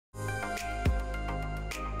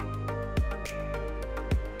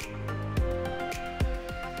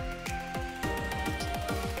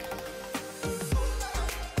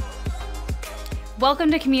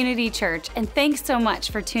Welcome to Community Church, and thanks so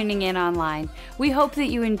much for tuning in online. We hope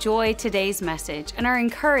that you enjoy today's message and are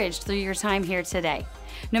encouraged through your time here today.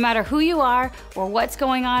 No matter who you are or what's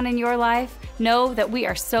going on in your life, know that we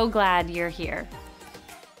are so glad you're here.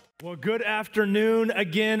 Well, good afternoon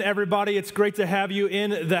again, everybody. It's great to have you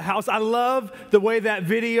in the house. I love the way that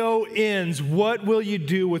video ends. What will you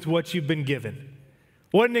do with what you've been given?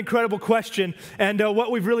 What an incredible question, and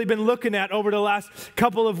what we've really been looking at over the last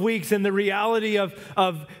couple of weeks, and the reality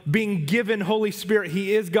of being given Holy Spirit.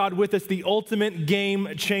 He is God with us, the ultimate game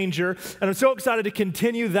changer, and I'm so excited to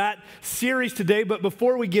continue that series today. But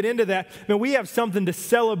before we get into that, man, we have something to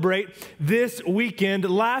celebrate this weekend.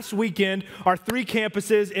 Last weekend, our three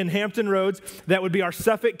campuses in Hampton Roads, that would be our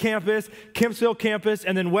Suffolk campus, Kempsville campus,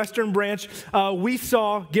 and then Western Branch, we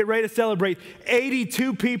saw, get ready to celebrate,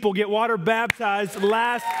 82 people get water baptized last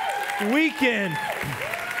weekend.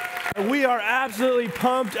 We are absolutely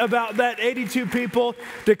pumped about that. 82 people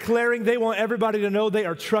declaring they want everybody to know they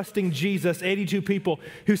are trusting Jesus. 82 people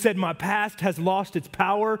who said, my past has lost its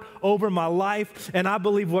power over my life, and I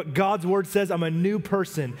believe what God's word says. I'm a new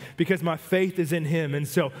person because my faith is in him. And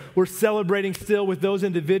so we're celebrating still with those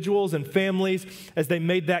individuals and families as they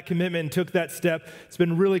made that commitment and took that step. It's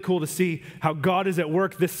been really cool to see how God is at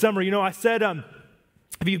work this summer. You know, I said,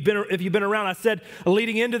 If you've been around, I said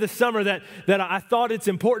leading into the summer that I thought it's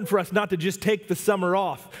important for us not to just take the summer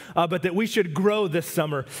off, but that we should grow this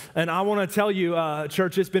summer. And I want to tell you,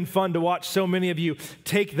 church, it's been fun to watch so many of you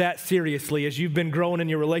take that seriously as you've been growing in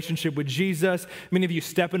your relationship with Jesus. Many of you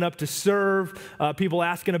stepping up to serve, people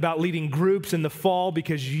asking about leading groups in the fall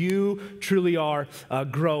because you truly are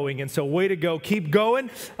growing. And so way to go. Keep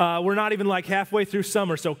going. We're not even like halfway through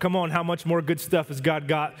summer, so come on, how much more good stuff has God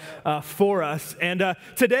got for us? And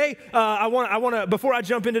today, I want to, before I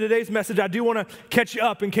jump into today's message, I do want to catch you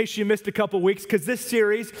up in case you missed a couple weeks, because this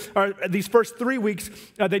series, or these first 3 weeks,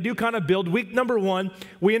 they do kind of build. Week number 1,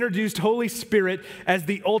 we introduced Holy Spirit as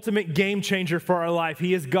the ultimate game changer for our life.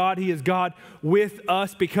 He is God. He is God with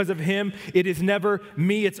us. Because of him, it is never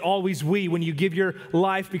me, it's always we. When you give your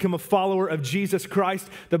life, become a follower of Jesus Christ,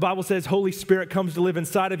 the Bible says Holy Spirit comes to live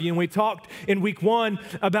inside of you. And we talked in week 1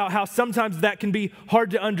 about how sometimes that can be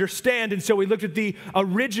hard to understand. And so we looked at the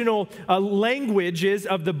original languages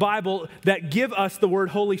of the Bible that give us the word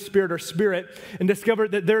Holy Spirit or Spirit, and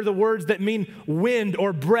discovered that they're the words that mean wind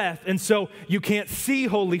or breath. And so you can't see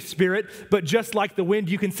Holy Spirit, but just like the wind,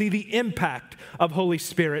 you can see the impact of Holy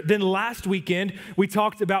Spirit. Then last weekend, we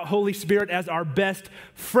talked about Holy Spirit as our best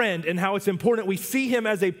friend and how it's important we see him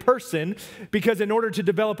as a person, because in order to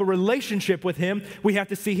develop a relationship with him, we have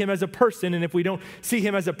to see him as a person. And if we don't see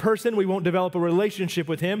him as a person, we won't develop a relationship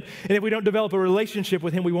with him. And if we don't develop a relationship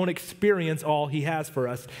with him, we won't experience all he has for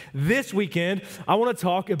us. This weekend, I want to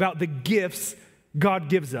talk about the gifts God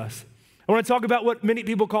gives us. I want to talk about what many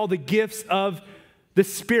people call the gifts of the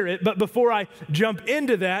Spirit. But before I jump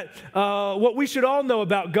into that, what we should all know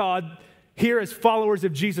about God here as followers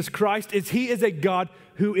of Jesus Christ is he is a God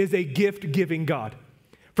who is a gift-giving God.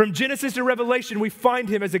 From Genesis to Revelation, we find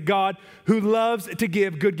him as a God who loves to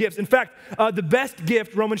give good gifts. In fact, the best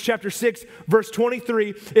gift, Romans chapter 6, verse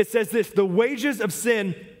 23, it says this: the wages of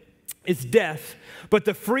sin is death, but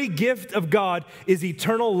the free gift of God is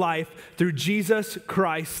eternal life through Jesus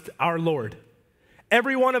Christ our Lord.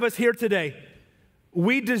 Every one of us here today,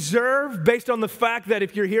 we deserve, based on the fact that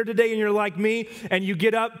if you're here today and you're like me and you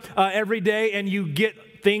get up every day and you get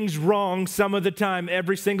things wrong some of the time,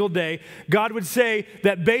 every single day, God would say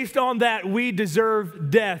that based on that, we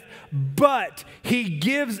deserve death. But he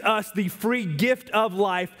gives us the free gift of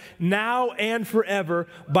life now and forever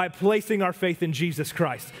by placing our faith in Jesus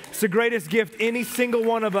Christ. It's the greatest gift any single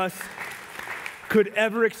one of us could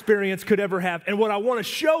ever experience, could ever have. And what I want to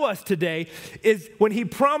show us today is when he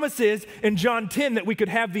promises in John 10 that we could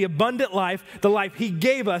have the abundant life, the life he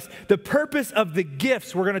gave us, the purpose of the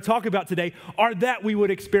gifts we're going to talk about today are that we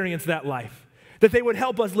would experience that life, that they would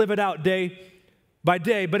help us live it out day by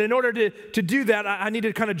day. But in order to do that, I need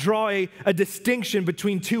to kind of draw a distinction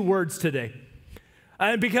between two words today.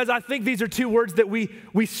 And because I think these are two words that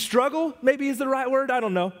we struggle, maybe is the right word, I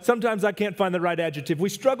don't know. Sometimes I can't find the right adjective. We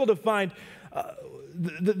struggle to find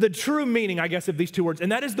the true meaning, I guess, of these two words,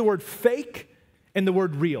 and that is the word fake and the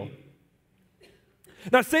word real.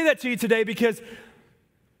 Now, I say that to you today because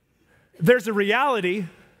there's a reality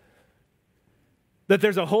that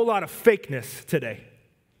there's a whole lot of fakeness today.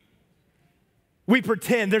 We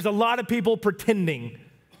pretend. There's a lot of people pretending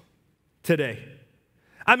today.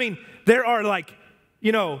 I mean, there are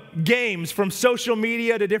games from social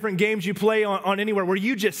media to different games you play on anywhere where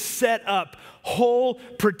you just set up whole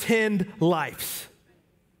pretend lives.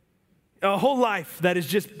 A whole life that is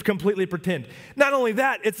just completely pretend. Not only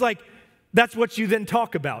that, it's like that's what you then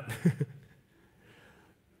talk about.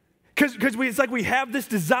 Because it's like we have this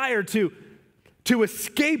desire to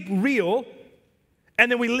escape real,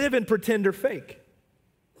 and then we live in pretend or fake.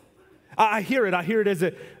 I hear it. I hear it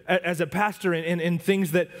as a pastor in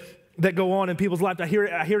things that go on in people's lives. I hear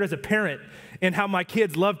it as a parent and how my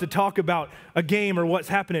kids love to talk about a game or what's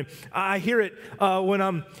happening. I hear it when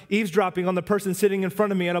I'm eavesdropping on the person sitting in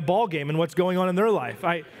front of me at a ball game and what's going on in their life.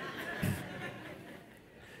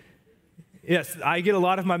 Yes, I get a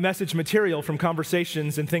lot of my message material from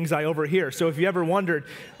conversations and things I overhear. So if you ever wondered,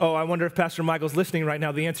 I wonder if Pastor Michael's listening right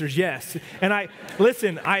now, the answer is yes. And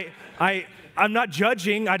I'm not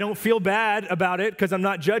judging. I don't feel bad about it because I'm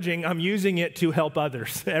not judging. I'm using it to help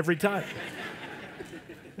others every time.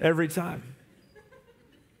 Every time.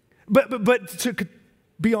 But to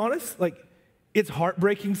be honest, like, it's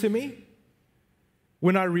heartbreaking to me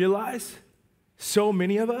when I realize so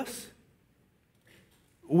many of us,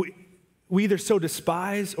 we either so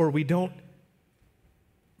despise or we don't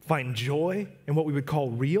find joy in what we would call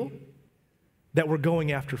real, that we're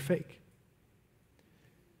going after fake.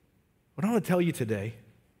 What I want to tell you today,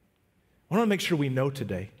 what I want to make sure we know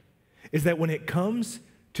today, is that when it comes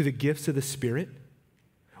to the gifts of the Spirit,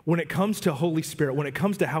 when it comes to Holy Spirit, when it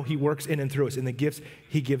comes to how He works in and through us and the gifts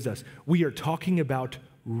He gives us, we are talking about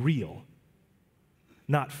real,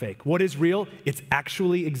 not fake. What is real? It's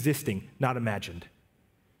actually existing, not imagined.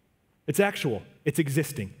 It's actual. It's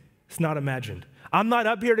existing. It's not imagined. I'm not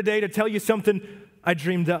up here today to tell you something I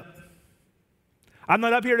dreamed up. I'm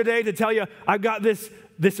not up here today to tell you I've got this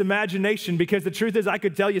imagination, because the truth is I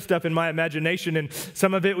could tell you stuff in my imagination, and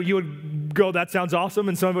some of it you would go, that sounds awesome,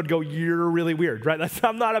 and some of it would go, you're really weird, right?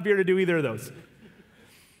 I'm not up here to do either of those.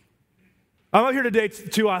 I'm up here today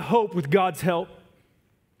to, I hope, with God's help,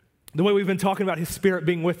 the way we've been talking about His Spirit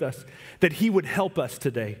being with us, that He would help us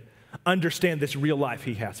today understand this real life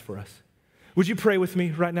He has for us. Would you pray with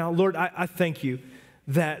me right now? Lord, I thank you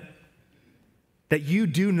that you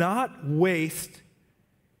do not waste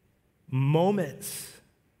moments.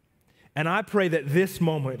 And I pray that this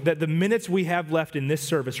moment, that the minutes we have left in this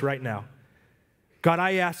service right now, God,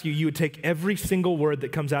 I ask you would take every single word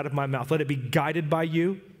that comes out of my mouth. Let it be guided by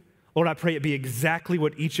you. Lord, I pray it be exactly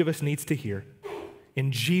what each of us needs to hear.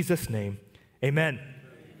 In Jesus' name, amen.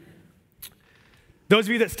 Those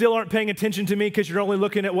of you that still aren't paying attention to me because you're only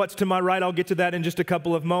looking at what's to my right, I'll get to that in just a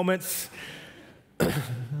couple of moments.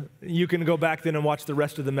 You can go back then and watch the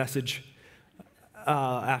rest of the message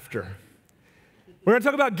after. We're going to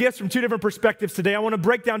talk about gifts from two different perspectives today. I want to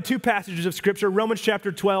break down two passages of Scripture, Romans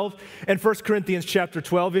chapter 12 and 1 Corinthians chapter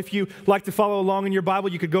 12. If you like to follow along in your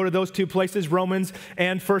Bible, you could go to those two places, Romans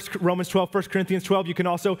 12, 1 Corinthians 12. You can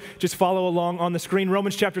also just follow along on the screen.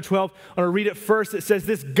 Romans chapter 12, I'm going to read it first. It says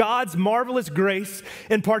this: God's marvelous grace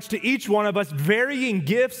imparts to each one of us varying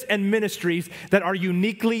gifts and ministries that are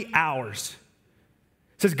uniquely ours.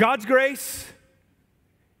 It says God's grace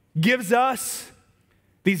gives us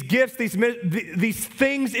these gifts, these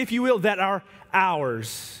things, if you will, that are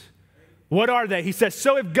ours. What are they? He says,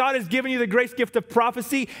 so if God has given you the grace gift of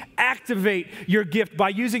prophecy, activate your gift by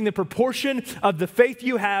using the proportion of the faith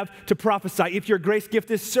you have to prophesy. If your grace gift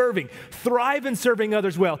is serving, thrive in serving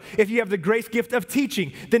others well. If you have the grace gift of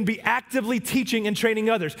teaching, then be actively teaching and training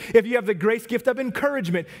others. If you have the grace gift of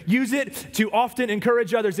encouragement, use it to often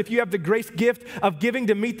encourage others. If you have the grace gift of giving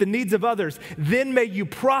to meet the needs of others, then may you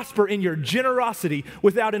prosper in your generosity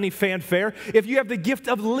without any fanfare. If you have the gift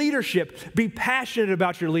of leadership, be passionate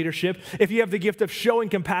about your leadership. If you have the gift of showing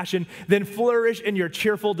compassion, then flourish in your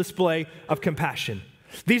cheerful display of compassion.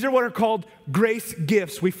 These are what are called grace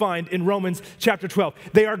gifts we find in Romans chapter 12.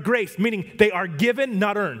 They are grace, meaning they are given,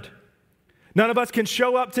 not earned. None of us can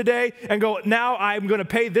show up today and go, now I'm going to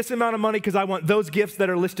pay this amount of money because I want those gifts that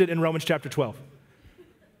are listed in Romans chapter 12.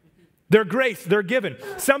 They're grace, they're given.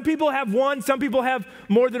 Some people have one, some people have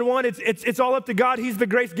more than one. It's all up to God. He's the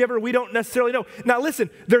grace giver. We don't necessarily know. Now listen,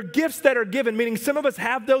 they're gifts that are given, meaning some of us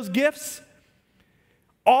have those gifts.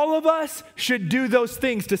 All of us should do those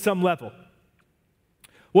things to some level.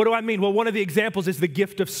 What do I mean? Well, one of the examples is the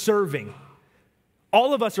gift of serving.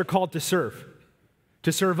 All of us are called to serve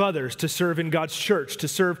others, to serve in God's church, to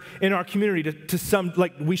serve in our community, to some,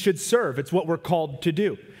 like we should serve. It's what we're called to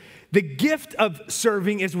do. The gift of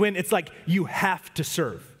serving is when it's like you have to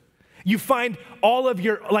serve. You find all of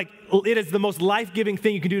your, like, it is the most life-giving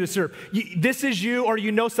thing you can do to serve. This is you, or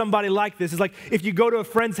you know somebody like this. It's like if you go to a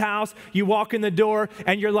friend's house, you walk in the door,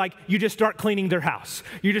 and you're like, you just start cleaning their house.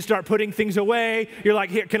 You just start putting things away. You're like,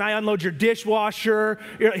 here, can I unload your dishwasher?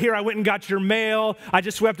 Here, I went and got your mail. I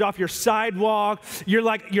just swept off your sidewalk. You're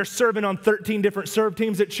like, you're serving on 13 different serve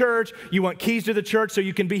teams at church. You want keys to the church so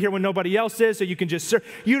you can be here when nobody else is, so you can just serve.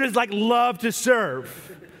 You just like love to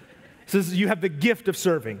serve. So you have the gift of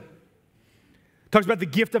serving. Talks about the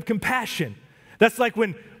gift of compassion. That's like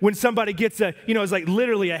when somebody gets it's like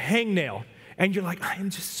literally a hangnail, and you're like, I am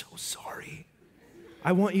just so sorry.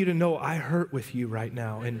 I want you to know I hurt with you right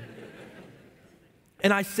now.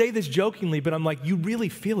 And I say this jokingly, but I'm like, you really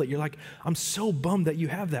feel it. You're like, I'm so bummed that you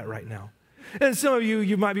have that right now. And some of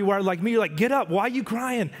you might be wired like me. You're like, get up. Why are you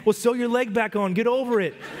crying? Well, sew your leg back on. Get over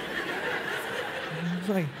it. It's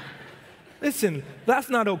like, listen, that's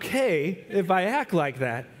not okay if I act like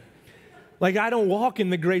that. Like, I don't walk in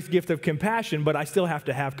the grace gift of compassion, but I still have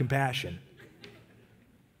to have compassion.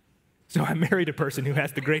 So I married a person who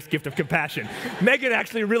has the grace gift of compassion. Megan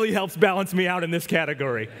actually really helps balance me out in this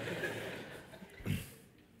category.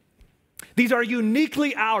 These are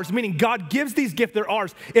uniquely ours, meaning God gives these gifts, they're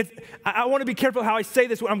ours. I want to be careful how I say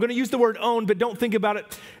this. I'm going to use the word own, but don't think about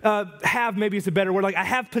it. Have maybe is a better word. Like, I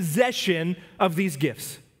have possession of these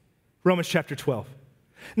gifts. Romans chapter 12.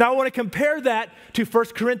 Now, I want to compare that to 1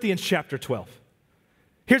 Corinthians chapter 12.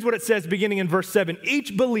 Here's what it says beginning in verse 7.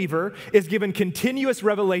 Each believer is given continuous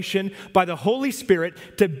revelation by the Holy Spirit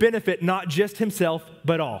to benefit not just himself,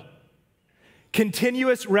 but all.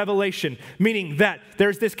 Continuous revelation, meaning that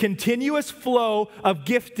there's this continuous flow of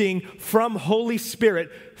gifting from Holy Spirit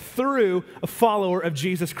through a follower of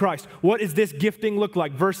Jesus Christ. What does this gifting look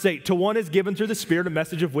like? Verse 8, to one is given through the Spirit a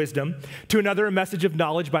message of wisdom, to another a message of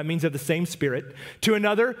knowledge by means of the same Spirit, to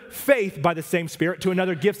another faith by the same Spirit, to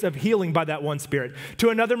another gifts of healing by that one Spirit,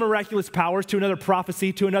 to another miraculous powers, to another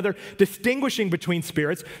prophecy, to another distinguishing between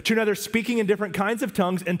spirits, to another speaking in different kinds of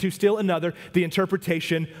tongues, and to still another the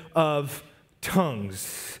interpretation of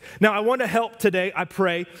tongues. Now, I want to help today, I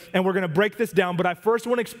pray, and we're going to break this down, but I first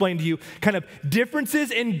want to explain to you kind of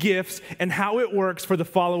differences in gifts and how it works for the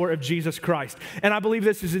follower of Jesus Christ. And I believe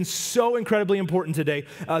this is so incredibly important today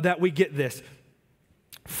that we get this.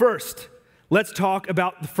 First, let's talk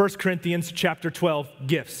about the 1 Corinthians chapter 12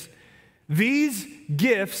 gifts. These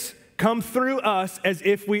gifts come through us as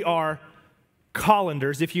if we are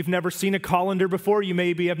colanders. If you've never seen a colander before, you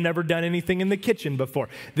maybe have never done anything in the kitchen before.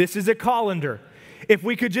 This is a colander. If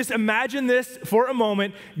we could just imagine this for a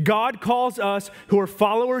moment, God calls us who are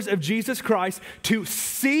followers of Jesus Christ to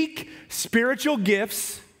seek spiritual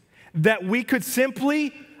gifts that we could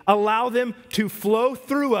simply allow them to flow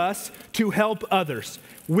through us to help others.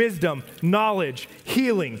 Wisdom, knowledge,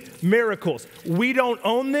 healing, miracles. We don't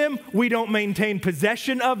own them. We don't maintain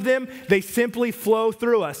possession of them. They simply flow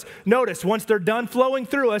through us. Notice, once they're done flowing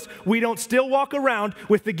through us, we don't still walk around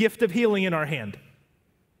with the gift of healing in our hand.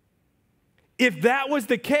 If that was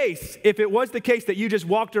the case, if it was the case that you just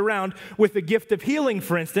walked around with the gift of healing,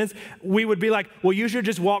 for instance, we would be like, well, you should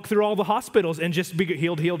just walk through all the hospitals and just be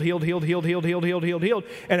healed, healed, healed, healed, healed, healed, healed, healed, healed, healed,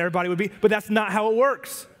 and everybody would be, but that's not how it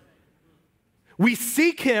works. We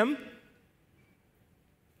seek him.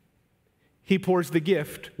 He pours the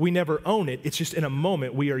gift. We never own it. It's just in a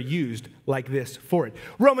moment we are used like this for it.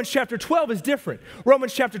 Romans chapter 12 is different.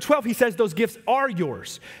 Romans chapter 12, he says those gifts are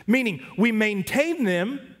yours, meaning we maintain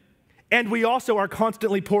them and we also are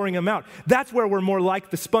constantly pouring them out. That's where we're more like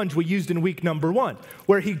the sponge we used in week number 1,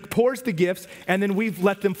 where he pours the gifts and then we've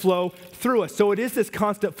let them flow through us. So it is this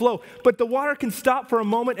constant flow. But the water can stop for a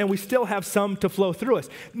moment and we still have some to flow through us.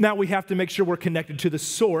 Now we have to make sure we're connected to the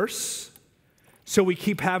source so we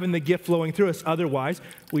keep having the gift flowing through us. Otherwise,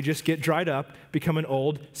 we just get dried up, become an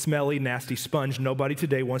old, smelly, nasty sponge. Nobody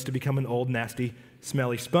today wants to become an old, nasty,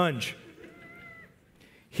 smelly sponge.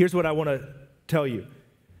 Here's what I want to tell you.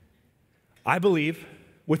 I believe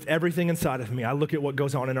with everything inside of me, I look at what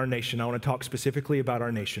goes on in our nation. I want to talk specifically about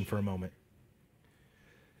our nation for a moment.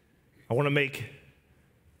 I want to make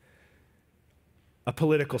a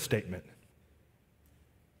political statement.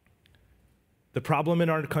 The problem in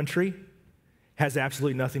our country has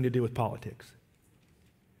absolutely nothing to do with politics.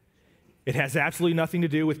 It has absolutely nothing to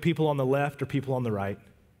do with people on the left or people on the right,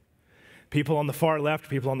 people on the far left,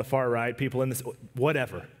 people on the far right, people in this,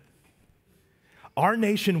 whatever. Our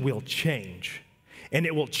nation will change, and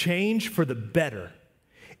it will change for the better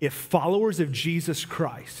if followers of Jesus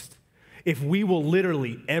Christ, if we will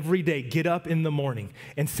literally every day get up in the morning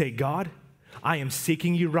and say, God, I am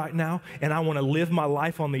seeking you right now, and I want to live my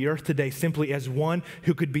life on the earth today simply as one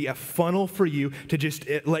who could be a funnel for you to just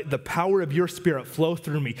let the power of your Spirit flow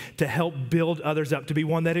through me to help build others up, to be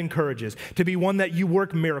one that encourages, to be one that you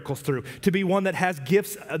work miracles through, to be one that has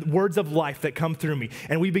gifts, words of life that come through me.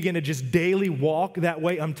 And we begin to just daily walk that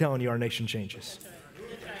way. I'm telling you, our nation changes.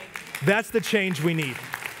 That's the change we need.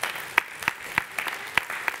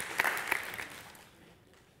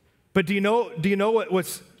 But do you know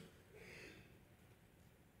what's,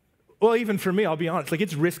 well, even for me, I'll be honest, like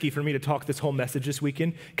it's risky for me to talk this whole message this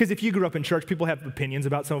weekend, because if you grew up in church, people have opinions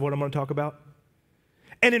about some of what I'm going to talk about.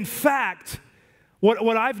 And in fact,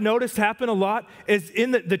 what I've noticed happen a lot is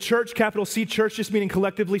in the church, capital C church, just meaning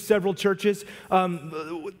collectively several churches,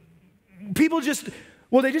 people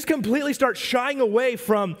they just completely start shying away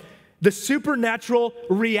from the supernatural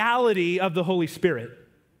reality of the Holy Spirit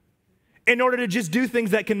in order to just do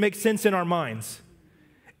things that can make sense in our minds.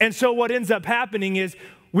 And so what ends up happening is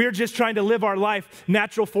we're just trying to live our life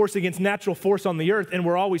natural force against natural force on the earth, and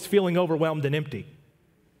we're always feeling overwhelmed and empty.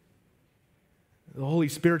 The Holy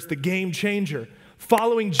Spirit's the game changer.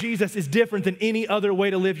 Following Jesus is different than any other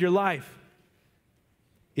way to live your life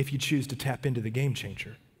if you choose to tap into the game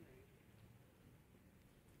changer.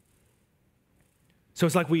 So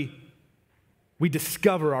it's like we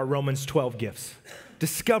discover our Romans 12 gifts.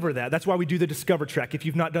 Discover that. That's why we do the Discover track. If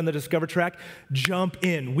you've not done the Discover track, jump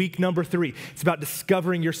in. Week number 3. It's about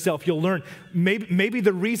discovering yourself. You'll learn. Maybe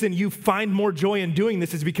the reason you find more joy in doing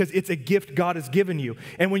this is because it's a gift God has given you.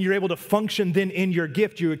 And when you're able to function then in your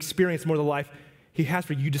gift, you experience more of the life He has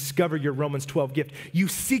for you. You discover your Romans 12 gift. You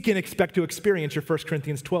seek and expect to experience your 1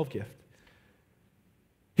 Corinthians 12 gift.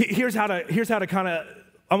 Here's how to kind of,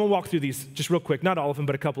 I'm going to walk through these just real quick. Not all of them,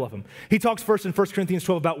 but a couple of them. He talks first in 1 Corinthians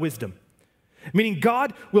 12 about wisdom. Meaning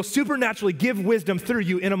God will supernaturally give wisdom through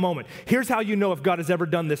you in a moment. Here's how you know if God has ever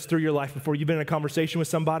done this through your life before. You've been in a conversation with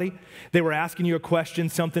somebody. They were asking you a question,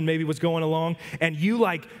 something maybe was going along, and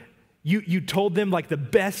you told them like the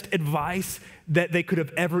best advice that they could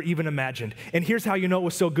have ever even imagined. And here's how you know it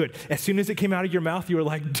was so good. As soon as it came out of your mouth, you were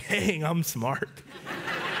like, dang, I'm smart.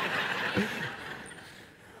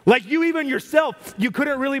 Like you even yourself, you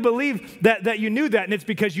couldn't really believe that you knew that, and it's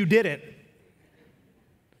because you didn't.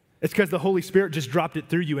 It's because the Holy Spirit just dropped it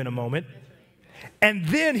through you in a moment. And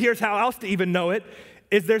then here's how else to even know it,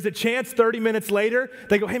 is there's a chance 30 minutes later,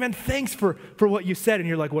 they go, hey man, thanks for what you said. And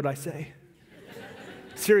you're like, what'd I say?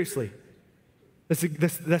 Seriously.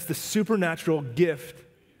 That's the supernatural gift,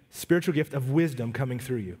 spiritual gift of wisdom coming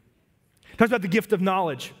through you. It talks about the gift of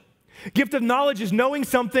knowledge. Gift of knowledge is knowing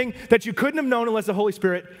something that you couldn't have known unless the Holy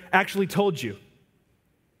Spirit actually told you.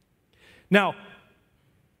 Now,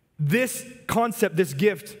 this concept, this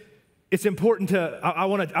gift, it's important to, I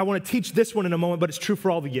want to teach this one in a moment, but it's true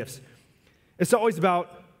for all the gifts. It's always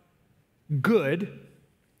about good,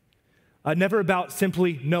 never about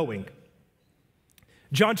simply knowing.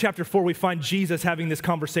 John chapter 4, we find Jesus having this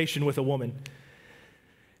conversation with a woman.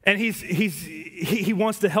 And he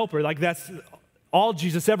wants to help her. Like that's all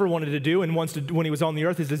Jesus ever wanted to do and wants to, when he was on the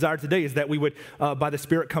earth, his desire today is that we would, by the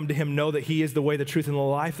Spirit, come to him, know that he is the way, the truth, and the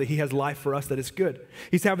life, that he has life for us that is good.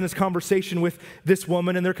 He's having this conversation with this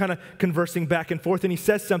woman, and they're kind of conversing back and forth, and he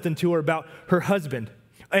says something to her about her husband.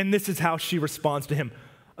 And this is how she responds to him.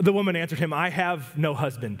 The woman answered him, I have no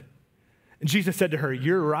husband. And Jesus said to her,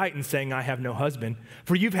 you're right in saying I have no husband,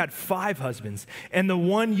 for you've had 5 husbands, and the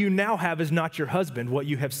one you now have is not your husband. What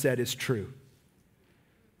you have said is true.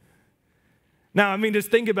 Now, I mean, just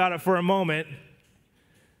think about it for a moment.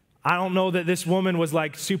 I don't know that this woman was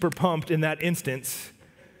like super pumped in that instance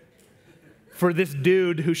for this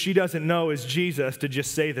dude who she doesn't know is Jesus to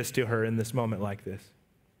just say this to her in this moment like this.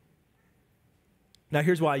 Now,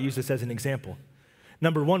 here's why I use this as an example.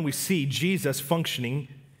 Number one, we see Jesus functioning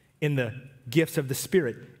in the gifts of the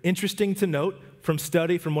Spirit. Interesting to note from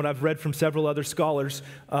study, from what I've read from several other scholars,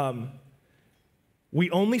 we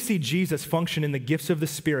only see Jesus function in the gifts of the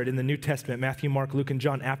Spirit in the New Testament, Matthew, Mark, Luke, and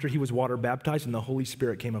John, after he was water baptized and the Holy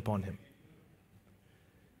Spirit came upon him.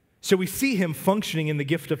 So we see him functioning in the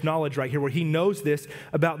gift of knowledge right here, where he knows this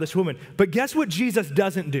about this woman. But guess what Jesus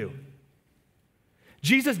doesn't do?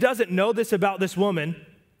 Jesus doesn't know this about this woman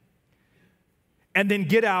and then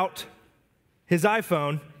get out his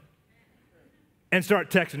iPhone and start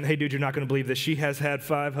texting, hey dude, you're not going to believe this. She has had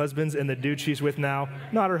 5 husbands, and the dude she's with now,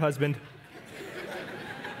 not her husband.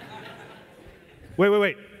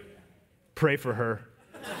 Wait. Pray for her.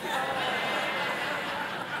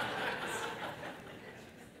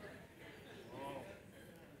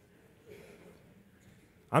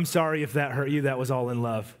 I'm sorry if that hurt you. That was all in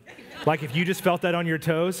love. Like if you just felt that on your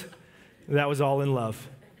toes, that was all in love.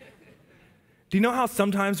 Do you know how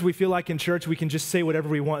sometimes we feel like in church we can just say whatever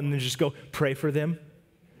we want and then just go pray for them?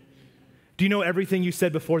 Do you know everything you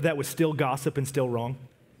said before that was still gossip and still wrong?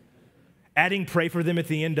 Adding pray for them at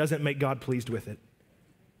the end doesn't make God pleased with it.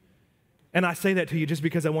 And I say that to you just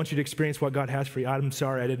because I want you to experience what God has for you. I'm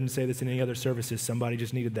sorry I didn't say this in any other services. Somebody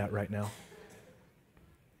just needed that right now.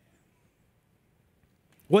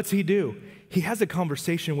 What's he do? He has a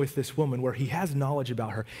conversation with this woman where he has knowledge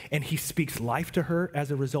about her, and he speaks life to her as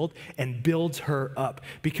a result and builds her up,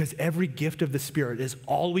 because every gift of the Spirit is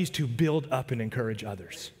always to build up and encourage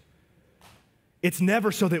others. It's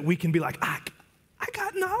never so that we can be like, I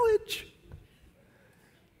got knowledge.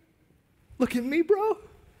 Look at me, bro.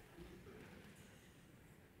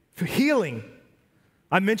 For healing.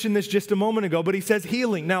 I mentioned this just a moment ago, but he says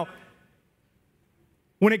healing. Now,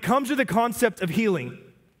 when it comes to the concept of healing,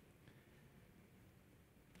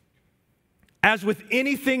 as with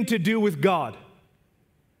anything to do with God,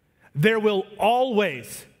 there will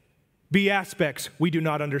always be aspects we do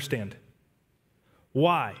not understand.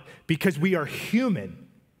 Why? Because we are human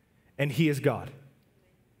and he is God.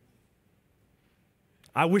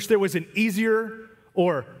 I wish there was an easier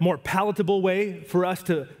or more palatable way for us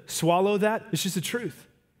to swallow that. It's just the truth.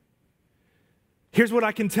 Here's what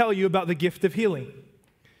I can tell you about the gift of healing.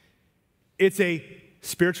 It's a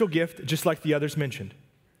spiritual gift, just like the others mentioned.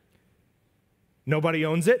 Nobody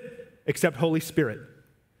owns it except Holy Spirit.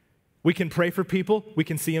 We can pray for people, we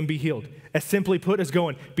can see them be healed. As simply put as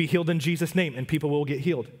going, be healed in Jesus' name, and people will get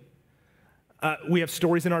healed. We have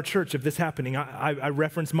stories in our church of this happening. I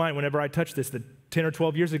reference mine whenever I touch this. That 10 or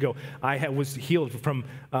 12 years ago, I was healed from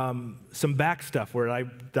some back stuff where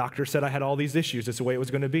doctor said I had all these issues. That's the way it was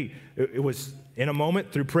going to be. It was in a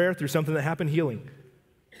moment, through prayer, through something that happened, healing.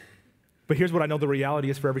 But here's what I know the reality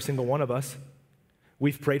is for every single one of us.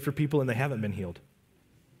 We've prayed for people and they haven't been healed.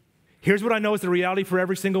 Here's what I know is the reality for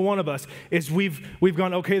every single one of us is we've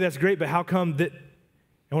gone, okay, that's great, but how come that?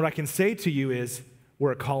 And what I can say to you is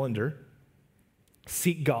we're a colander.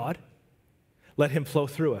 Seek God. Let him flow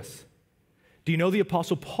through us. Do you know the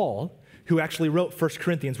Apostle Paul, who actually wrote 1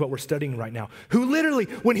 Corinthians, what we're studying right now, who literally,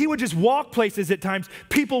 when he would just walk places at times,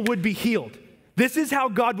 people would be healed. This is how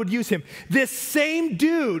God would use him. This same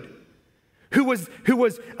dude who was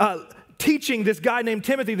teaching this guy named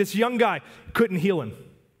Timothy, this young guy, couldn't heal him.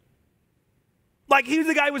 Like he was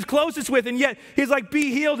the guy he was closest with, and yet he's like,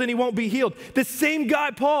 be healed, and he won't be healed. The same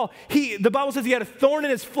guy, Paul, the Bible says he had a thorn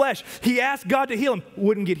in his flesh. He asked God to heal him,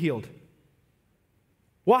 wouldn't get healed.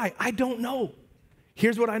 Why? I don't know.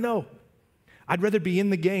 Here's what I know. I'd rather be in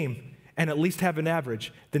the game and at least have an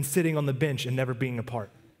average than sitting on the bench and never being a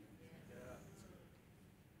part.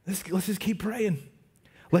 Let's just keep praying.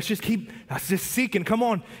 Let's just seeking. Come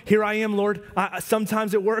on, here I am, Lord.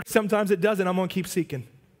 Sometimes it works, sometimes it doesn't. I'm going to keep seeking.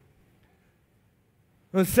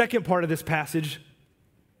 The second part of this passage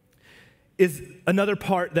is another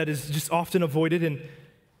part that is just often avoided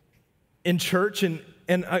in church.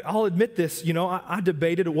 And I'll admit this, I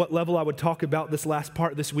debated at what level I would talk about this last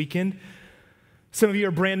part this weekend. Some of you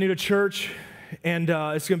are brand new to church, and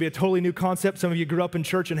it's going to be a totally new concept. Some of you grew up in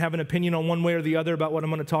church and have an opinion on one way or the other about what I'm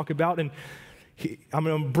going to talk about. And I'm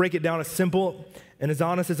going to break it down as simple and as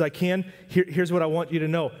honest as I can. Here's what I want you to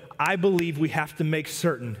know. I believe we have to make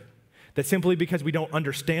certain that simply because we don't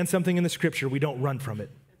understand something in the Scripture, we don't run from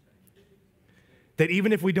it. That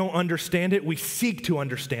even if we don't understand it, we seek to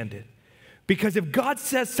understand it. Because if God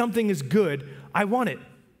says something is good, I want it.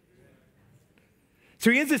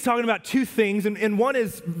 So he ends up talking about two things, and one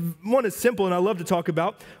is simple, and I love to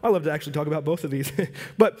actually talk about both of these.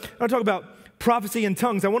 But I'll talk about prophecy and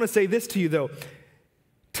tongues. I want to say this to you, though.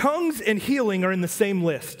 Tongues and healing are in the same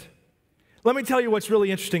list. Let me tell you what's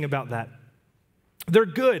really interesting about that. They're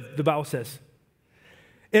good, the Bible says.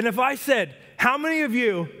 And if I said, how many of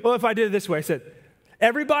you, if I did it this way, I said,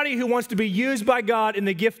 everybody who wants to be used by God in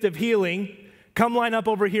the gift of healing, come line up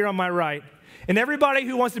over here on my right. And everybody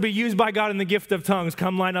who wants to be used by God in the gift of tongues,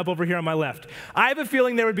 come line up over here on my left. I have a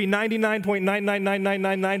feeling there would be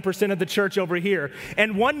 99.99999% of the church over here.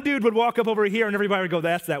 And one dude would walk up over here and everybody would go,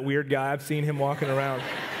 that's that weird guy. I've seen him walking around.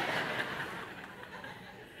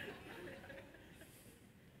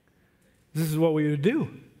 This is what we would do.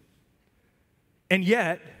 And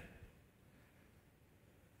yet,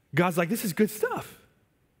 God's like, this is good stuff.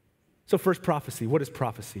 So first, prophecy. What is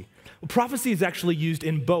prophecy? Well, prophecy is actually used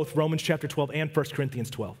in both Romans chapter 12 and 1 Corinthians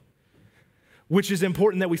 12, which is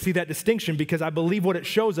important that we see that distinction because I believe what it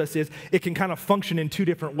shows us is it can kind of function in two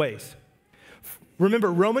different ways.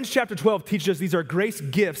 Remember, Romans chapter 12 teaches us these are grace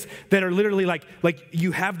gifts that are literally like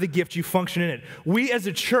you have the gift, you function in it. We as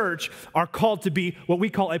a church are called to be what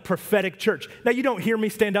we call a prophetic church. Now, you don't hear me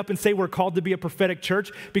stand up and say we're called to be a prophetic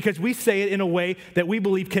church because we say it in a way that we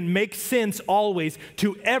believe can make sense always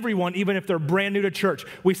to everyone, even if they're brand new to church.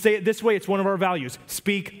 We say it this way, it's one of our values,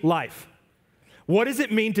 speak life. What does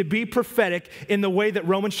it mean to be prophetic in the way that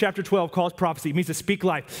Romans chapter 12 calls prophecy? It means to speak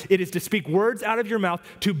life. It is to speak words out of your mouth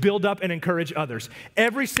to build up and encourage others.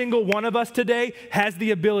 Every single one of us today has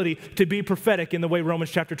the ability to be prophetic in the way Romans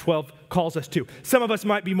chapter 12 calls us to. Some of us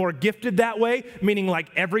might be more gifted that way, meaning like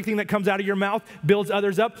everything that comes out of your mouth builds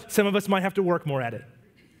others up. Some of us might have to work more at it.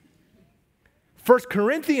 1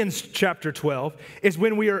 Corinthians chapter 12 is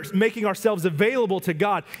when we are making ourselves available to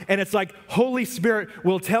God. And it's like Holy Spirit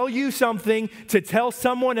will tell you something to tell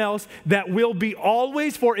someone else that will be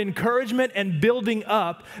always for encouragement and building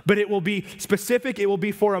up, but it will be specific. It will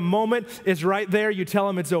be for a moment. It's right there. You tell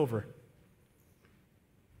them it's over.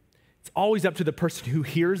 It's always up to the person who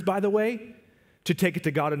hears, by the way, to take it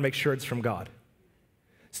to God and make sure it's from God.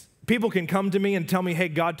 People can come to me and tell me, hey,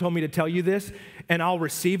 God told me to tell you this, and I'll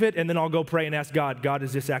receive it, and then I'll go pray and ask God, God,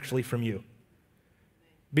 is this actually from you?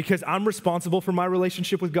 Because I'm responsible for my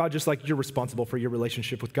relationship with God, just like you're responsible for your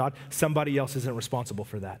relationship with God. Somebody else isn't responsible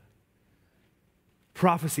for that.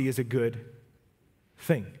 Prophecy is a good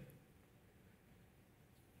thing.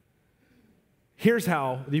 Here's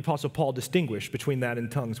how the Apostle Paul distinguished between that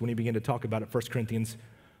and tongues when he began to talk about it, 1 Corinthians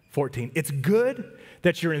 14. It's good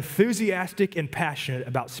that you're enthusiastic and passionate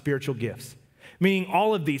about spiritual gifts. Meaning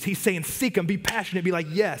all of these. He's saying seek them, be passionate, be like,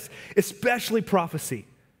 yes, especially prophecy.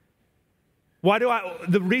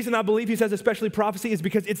 The reason I believe he says especially prophecy is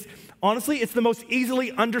because it's the most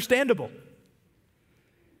easily understandable.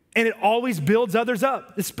 And it always builds others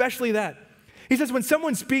up, especially that. He says when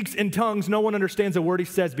someone speaks in tongues, no one understands a word he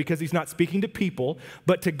says because he's not speaking to people,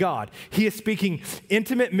 but to God. He is speaking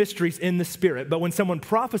intimate mysteries in the Spirit. But when someone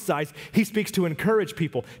prophesies, he speaks to encourage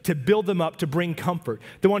people, to build them up, to bring comfort.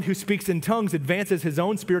 The one who speaks in tongues advances his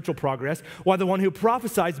own spiritual progress, while the one who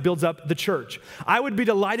prophesies builds up the church. I would be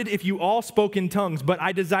delighted if you all spoke in tongues, but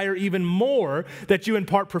I desire even more that you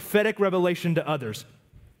impart prophetic revelation to others.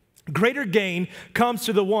 Greater gain comes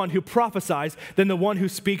to the one who prophesies than the one who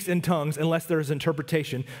speaks in tongues unless there is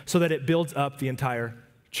interpretation, so that it builds up the entire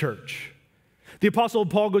church. The Apostle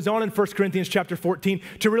Paul goes on in 1 Corinthians chapter 14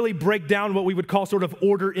 to really break down what we would call sort of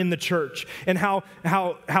order in the church and how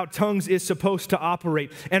tongues is supposed to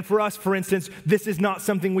operate. And for us, for instance, this is not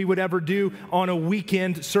something we would ever do on a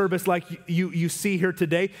weekend service like you see here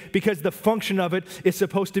today, because the function of it is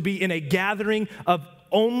supposed to be in a gathering of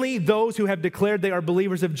only those who have declared they are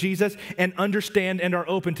believers of Jesus and understand and are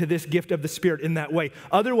open to this gift of the Spirit in that way.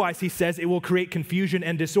 Otherwise, he says, it will create confusion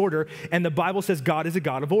and disorder, and the Bible says God is a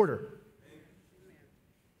God of order.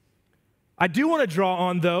 I do want to draw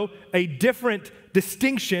on, though, a different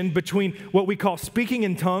distinction between what we call speaking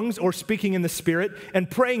in tongues or speaking in the Spirit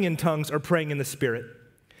and praying in tongues or praying in the Spirit.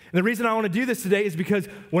 And the reason I want to do this today is because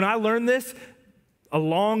when I learned this a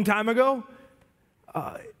long time ago,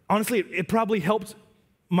 honestly, it probably helped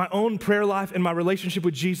my own prayer life and my relationship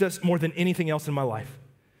with Jesus more than anything else in my life.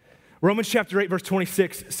 Romans chapter 8, verse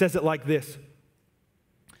 26 says it like this.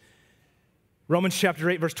 Romans chapter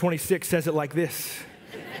 8, verse 26 says it like this.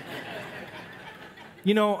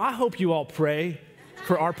 You know, I hope you all pray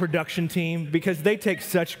for our production team because they take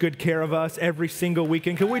such good care of us every single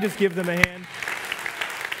weekend. Can we just give them a hand?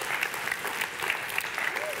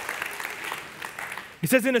 He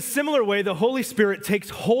says, in a similar way, the Holy Spirit takes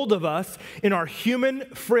hold of us in our human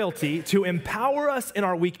frailty to empower us in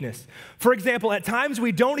our weakness. For example, at times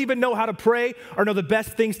we don't even know how to pray or know the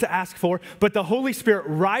best things to ask for, but the Holy Spirit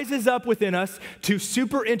rises up within us to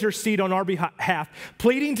super intercede on our behalf,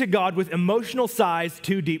 pleading to God with emotional sighs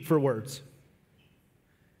too deep for words.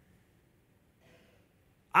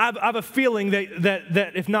 I have a feeling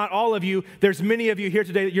that if not all of you, there's many of you here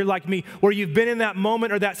today that you're like me, where you've been in that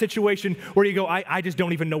moment or that situation where you go, I just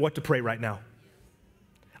don't even know what to pray right now.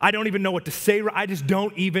 I don't even know what to say. I just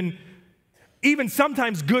don't even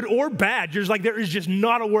sometimes good or bad, you're just like, there is just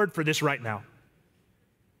not a word for this right now.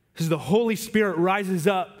 Because the Holy Spirit rises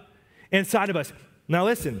up inside of us. Now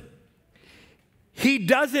listen, He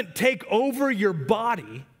doesn't take over your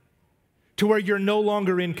body to where you're no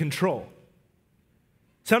longer in control.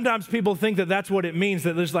 Sometimes people think that that's what it means,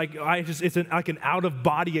 that there's like, it's like an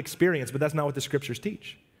out-of-body experience, but that's not what the scriptures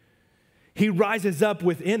teach. He rises up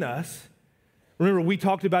within us. Remember, we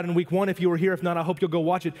talked about it in week 1. If you were here, if not, I hope you'll go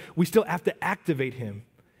watch it. We still have to activate Him.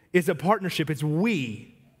 It's a partnership. It's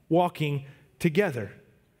we walking together.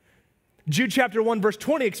 Jude chapter 1, verse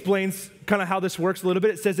 20 explains kind of how this works a little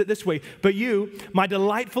bit. It says it this way: "But you, my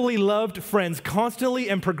delightfully loved friends, constantly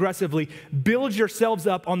and progressively build yourselves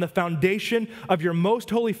up on the foundation of your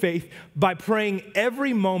most holy faith by praying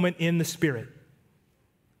every moment in the Spirit."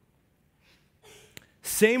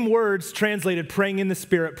 Same words translated: praying in the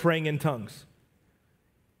Spirit, praying in tongues.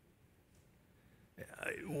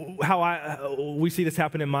 We see this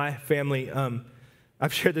happen in my family.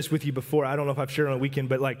 I've shared this with you before. I don't know if I've shared on a weekend,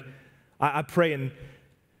 but like I pray in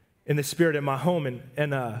the Spirit in my home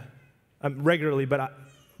and regularly,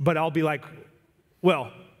 but I'll be like,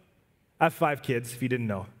 well, I have 5 kids, if you didn't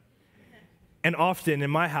know. And often in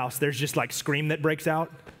my house, there's just like scream that breaks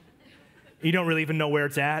out. You don't really even know where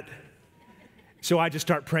it's at. So I just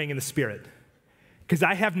start praying in the Spirit because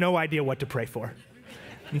I have no idea what to pray for.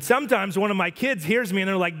 And sometimes one of my kids hears me and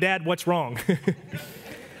they're like, "Dad, what's wrong?"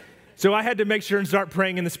 So I had to make sure and start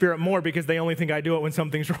praying in the Spirit more because they only think I do it when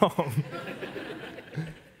something's wrong.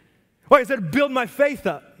 Well, I said, build my faith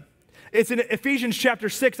up. It's in Ephesians chapter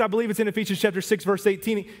 6. I believe it's in Ephesians chapter 6, verse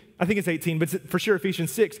 18. I think it's 18, but it's for sure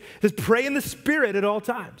Ephesians 6. It says, pray in the Spirit at all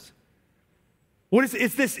times.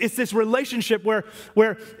 It's this relationship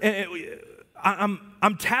where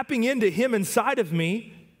I'm tapping into Him inside of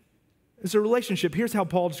me. It's a relationship. Here's how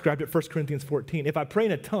Paul described it, 1 Corinthians 14. "If I pray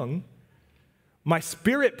in a tongue, my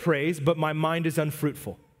spirit prays, but my mind is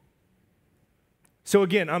unfruitful." So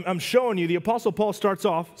again, I'm showing you, the Apostle Paul starts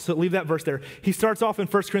off, so leave that verse there. He starts off in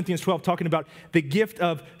 1 Corinthians 12 talking about the gift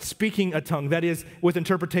of speaking a tongue, that is, with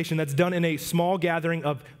interpretation, that's done in a small gathering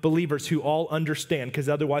of believers who all understand, because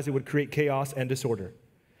otherwise it would create chaos and disorder.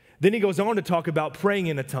 Then he goes on to talk about praying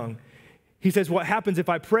in a tongue. He says, what happens if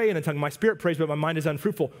I pray in a tongue? My spirit prays, but my mind is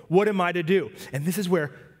unfruitful. What am I to do? And this is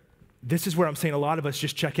where I'm saying a lot of us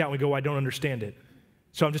just check out and we go, I don't understand it.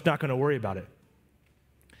 So I'm just not going to worry about it.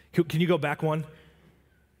 Can you go back one?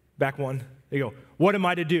 Back one. There you go. What am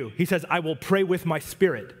I to do? He says, I will pray with my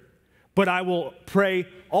spirit, but I will pray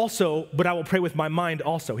with my mind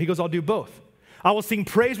also. He goes, I'll do both. I will sing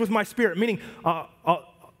praise with my spirit, meaning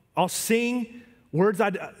I'll sing words I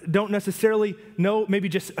don't necessarily know, maybe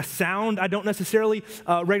just a sound I don't necessarily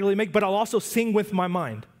regularly make, but I'll also sing with my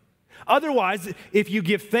mind. Otherwise, if you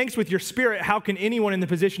give thanks with your spirit, how can anyone in the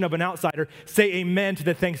position of an outsider say amen to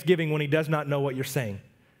the thanksgiving when he does not know what you're saying?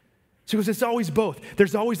 So he goes, it's always both.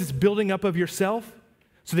 There's always this building up of yourself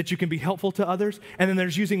so that you can be helpful to others, and then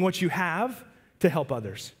there's using what you have to help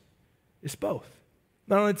others. It's both.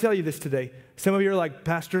 Now, I want to tell you this today. Some of you are like,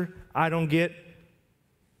 Pastor, I don't get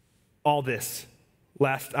all this.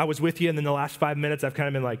 I was with you, and then the last 5 minutes, I've kind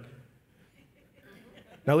of been like,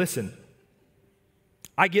 now listen,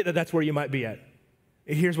 I get that that's where you might be at.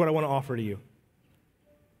 Here's what I want to offer to you.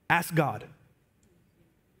 Ask God.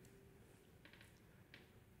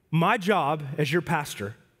 My job as your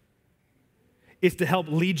pastor is to help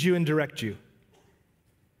lead you and direct you.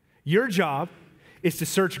 Your job is to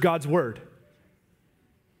search God's word,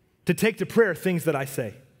 to take to prayer things that I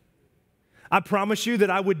say. I promise you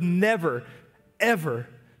that I would never, ever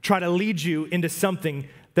try to lead you into something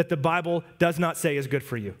that the Bible does not say is good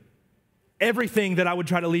for you. Everything that I would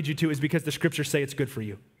try to lead you to is because the scriptures say it's good for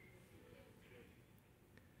you.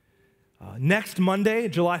 Next Monday,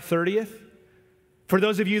 July 30th, for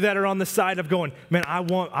those of you that are on the side of going, man, I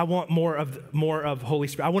want more of Holy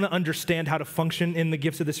Spirit. I want to understand how to function in the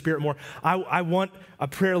gifts of the Spirit more. I want a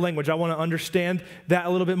prayer language. I want to understand that a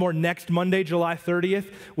little bit more. Next Monday, July 30th,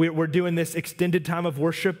 we're doing this extended time of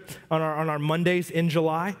worship on our Mondays in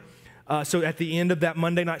July. So at the end of that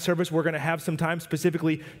Monday night service, we're going to have some time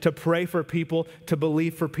specifically to pray for people, to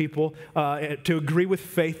believe for people, to agree with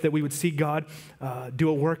faith that we would see God do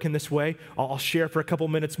a work in this way. I'll share for a couple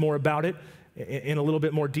minutes more about it in a little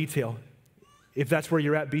bit more detail. If that's where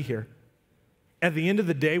you're at, be here. At the end of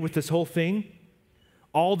the day, with this whole thing,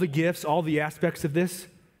 all the gifts, all the aspects of this,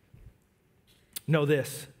 know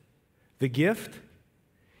this: the gift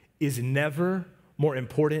is never more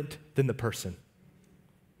important than the person.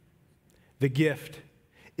 The gift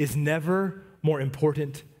is never more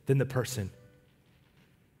important than the person.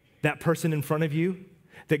 That person in front of you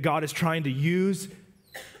that God is trying to use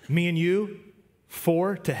me and you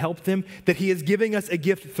for, to help them, that He is giving us a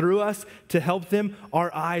gift through us to help them,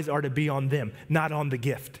 our eyes are to be on them, not on the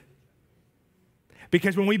gift.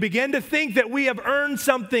 Because when we begin to think that we have earned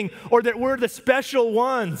something or that we're the special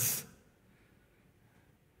ones,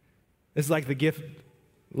 it's like the gift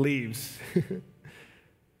leaves.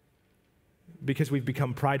 Because we've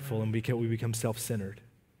become prideful and because we become self-centered.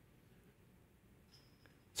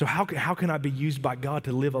 So how can I be used by God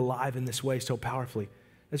to live alive in this way so powerfully?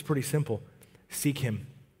 It's pretty simple. Seek Him.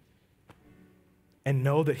 and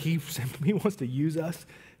know that he simply wants to use us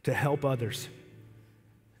to help others.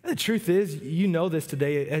 And the truth is, you know this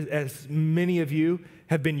today, as many of you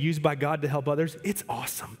have been used by God to help others, it's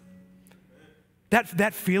awesome.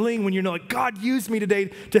 That feeling when you're like, God used me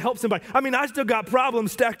today to help somebody. I mean, I still got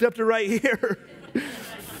problems stacked up to right here.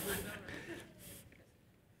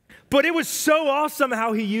 But it was so awesome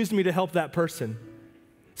how he used me to help that person.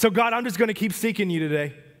 So God, I'm just going to keep seeking you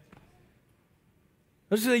today.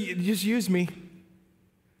 Just use me.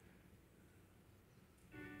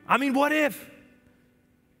 I mean, what if?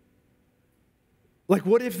 Like,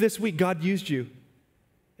 what if this week God used you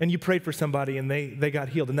and you prayed for somebody and they got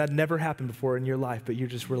healed, and that never happened before in your life, but you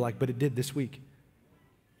just were like, but it did this week.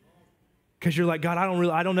 Because you're like, God,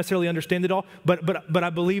 I don't necessarily understand it all, but I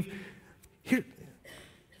believe here.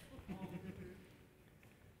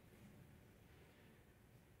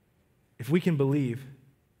 If we can believe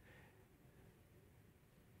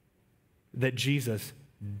that Jesus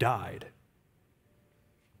died,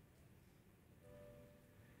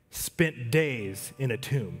 spent days in a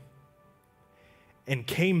tomb, and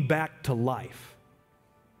came back to life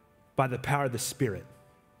by the power of the Spirit,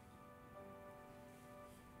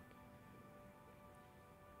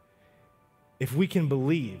 if we can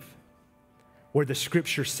believe where the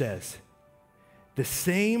Scripture says, the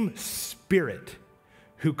same Spirit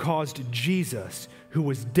who caused Jesus, who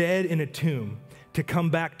was dead in a tomb, to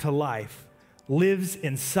come back to life, lives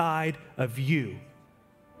inside of you,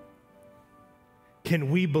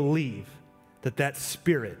 can we believe that that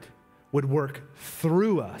Spirit would work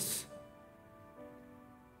through us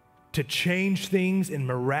to change things in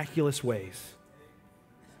miraculous ways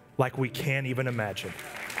like we can't even imagine?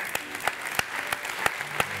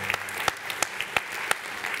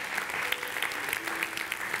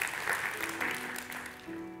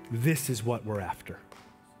 This is what we're after.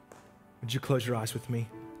 Would you close your eyes with me?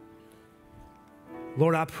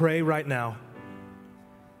 Lord, I pray right now.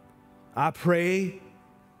 I pray,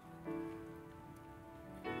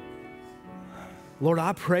 Lord,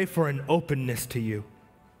 I pray for an openness to you.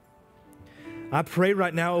 I pray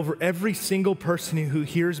right now over every single person who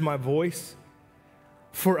hears my voice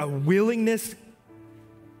for a willingness,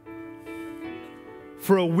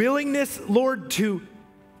 Lord, to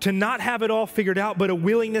not have it all figured out, but a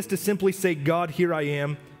willingness to simply say, God, here I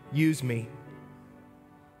am, use me.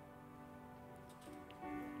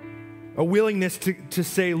 A willingness to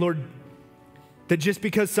say, Lord, that just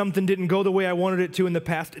because something didn't go the way I wanted it to in the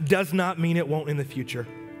past does not mean it won't in the future.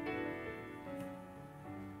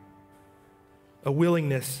 A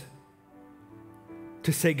willingness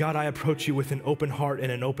to say, God, I approach you with an open heart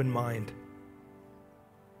and an open mind.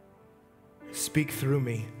 Speak through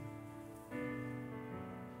me.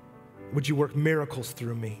 Would you work miracles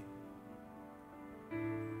through me?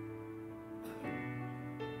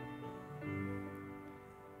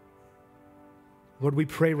 Lord, we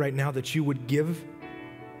pray right now that you would give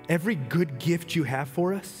every good gift you have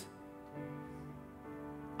for us.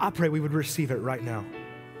 I pray we would receive it right now.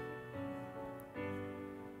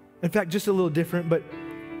 In fact, just a little different, but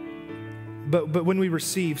when we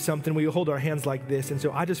receive something, we hold our hands like this. And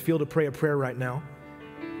so I just feel to pray a prayer right now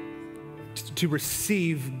to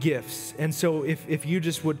receive gifts. And so if you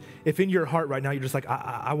just would, if in your heart right now, you're just like,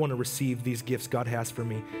 I want to receive these gifts God has for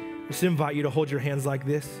me, just invite you to hold your hands like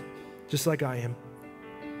this, just like I am.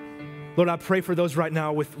 Lord, I pray for those right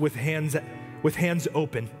now with hands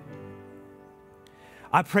open.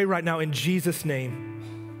 I pray right now in Jesus' name,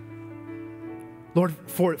 Lord,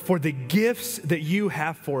 for the gifts that you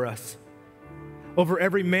have for us. Over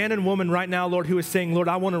every man and woman right now, Lord, who is saying, Lord,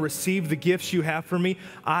 I want to receive the gifts you have for me.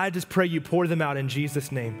 I just pray you pour them out in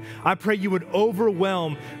Jesus' name. I pray you would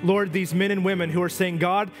overwhelm, Lord, these men and women who are saying,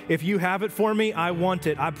 God, if you have it for me, I want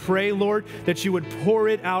it. I pray, Lord, that you would pour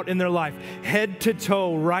it out in their life, head to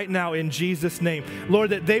toe right now in Jesus' name. Lord,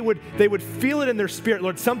 that they would feel it in their spirit.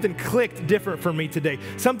 Lord, something clicked different for me today.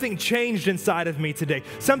 Something changed inside of me today.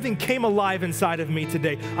 Something came alive inside of me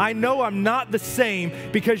today. I know I'm not the same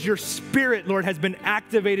because your Spirit, Lord, has been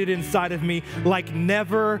activated inside of me like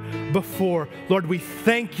never before. Lord, we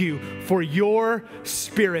thank you for your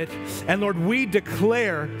Spirit. And Lord, we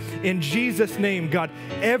declare in Jesus' name, God,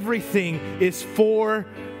 everything is for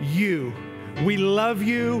you. We love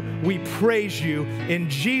you. We praise you. In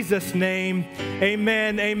Jesus' name,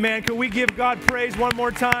 amen, amen. Can we give God praise one more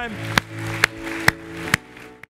time?